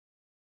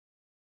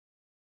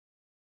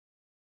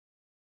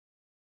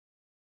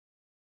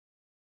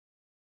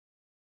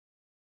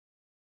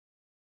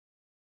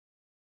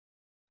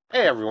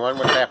Hey everyone,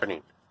 what's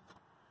happening?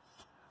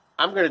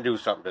 I'm going to do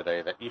something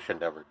today that you should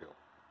never do.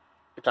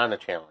 It's on a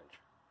challenge.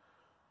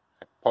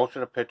 I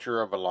posted a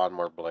picture of a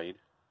lawnmower blade,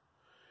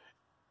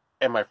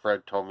 and my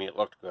friend told me it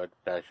looked good,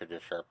 that I should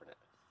just sharpen it.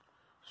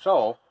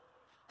 So,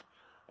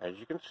 as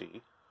you can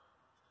see,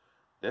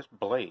 this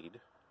blade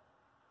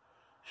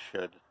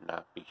should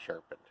not be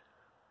sharpened.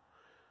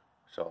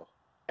 So,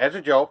 as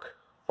a joke,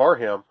 for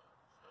him,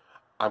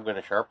 I'm going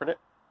to sharpen it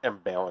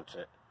and balance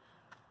it.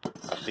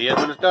 I'll see you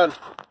when it's done.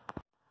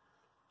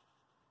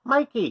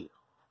 Mikey,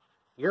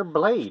 your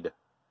blade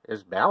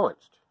is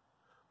balanced,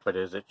 but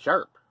is it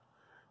sharp?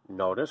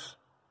 Notice,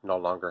 no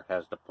longer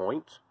has the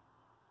points.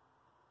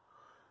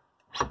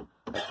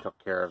 I took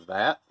care of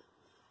that.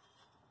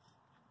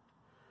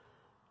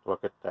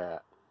 Look at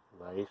that,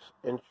 nice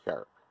and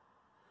sharp.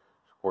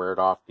 Squared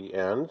off the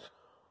ends.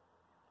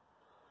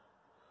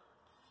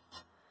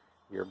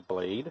 Your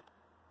blade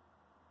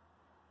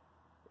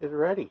is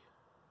ready.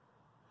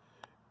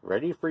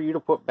 Ready for you to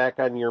put back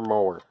on your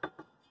mower.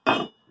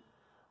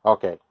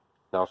 Okay,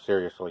 now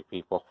seriously,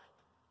 people.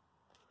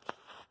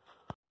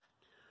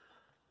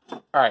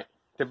 Alright,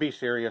 to be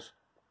serious,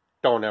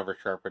 don't ever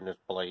sharpen this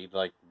blade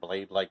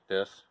like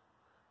this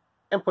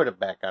and put it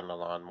back on the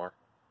lawnmower.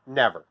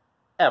 Never,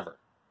 ever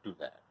do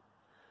that.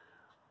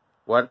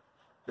 What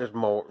this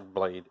mower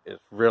blade is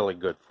really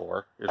good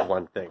for is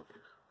one thing,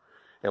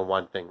 and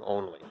one thing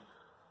only.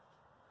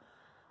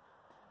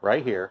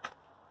 Right here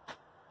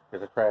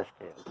is a trash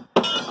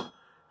can,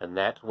 and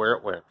that's where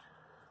it went.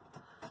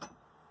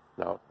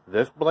 Now,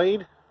 this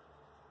blade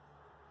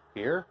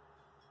here,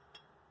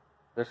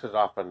 this is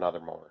off another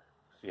mower.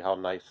 See how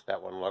nice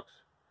that one looks?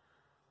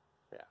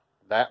 Yeah,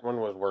 that one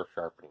was worth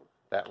sharpening.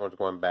 That one's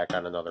going back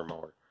on another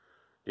mower.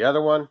 The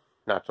other one,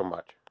 not so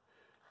much.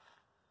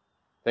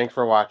 Thanks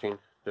for watching.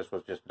 This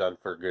was just done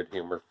for good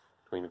humor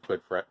between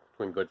good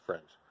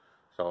friends.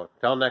 So,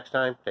 until next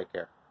time, take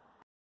care.